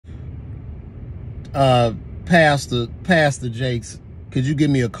Pastor Jakes, could you give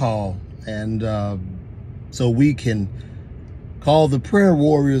me a call, and so we can call the prayer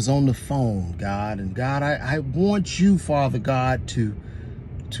warriors on the phone, God. And God, I want you, Father God, to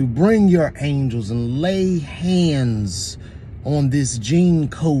bring your angels and lay hands on this jean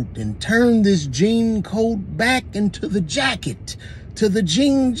coat and turn this jean coat back into the jacket, to the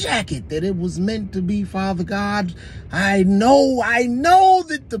jean jacket that it was meant to be, Father God. I know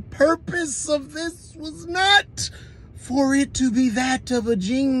that the purpose of this was not for it to be that of a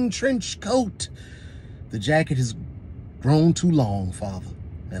jean trench coat. The jacket has grown too long, Father.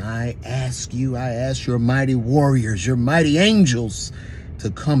 And I ask your mighty warriors, your mighty angels, to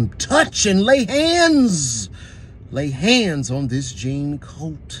come touch and lay hands on this jean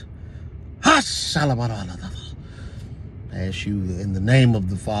coat. I ask you in the name of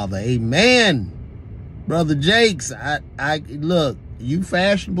the Father, amen. Brother Jakes, I look, you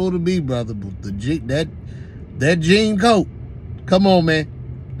fashionable to be, brother, but that jean coat, come on, man.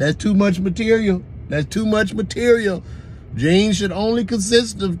 That's too much material. That's too much material. Jeans should only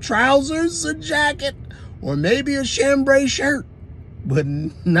consist of trousers, a jacket, or maybe a chambray shirt, but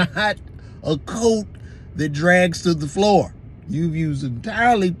not a coat that drags to the floor. You've used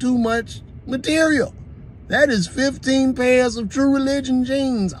entirely too much material. That is 15 pairs of True Religion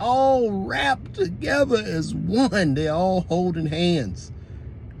jeans, all wrapped together as one. They're all holding hands.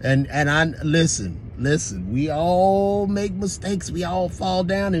 And listen, we all make mistakes. We all fall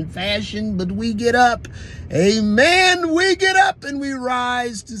down in fashion, but we get up. Amen. We get up and we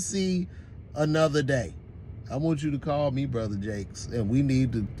rise to see another day. I want you to call me, Brother Jakes, and we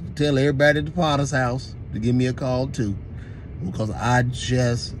need to tell everybody at the Potter's house to give me a call too, because I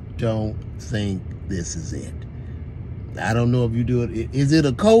just don't think this is it. I don't know if you do it. Is it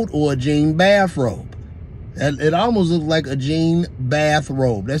a coat or a jean bathrobe? It almost looks like a jean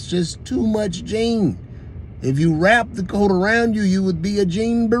bathrobe. That's just too much jean. If you wrap the coat around you, you would be a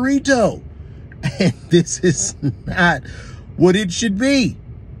jean burrito. And this is not what it should be.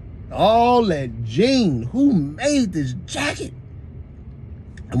 All that jean. Who made this jacket?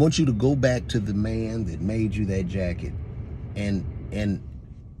 I want you to go back to the man that made you that jacket, and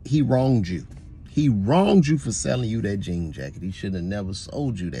he wronged you. He wronged you for selling you that jean jacket. He should have never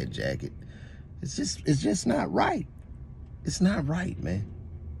sold you that jacket. It's just not right. It's not right, man.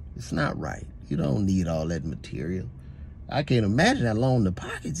 It's not right. You don't need all that material. I can't imagine how long the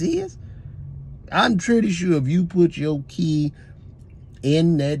pockets is. I'm pretty sure if you put your key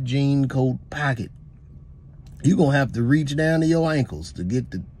in that jean coat pocket, you're going to have to reach down to your ankles to get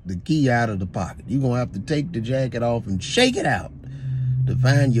the key out of the pocket. You're going to have to take the jacket off and shake it out to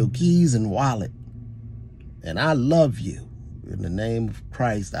find your keys and wallet. And I love you. In the name of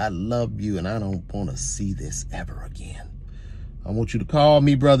Christ, I love you, and I don't want to see this ever again. I want you to call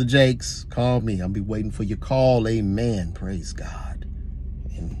me, Brother Jakes. Call me. I'll be waiting for your call. Amen. Praise God.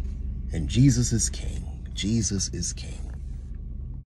 And Jesus is King. Jesus is King.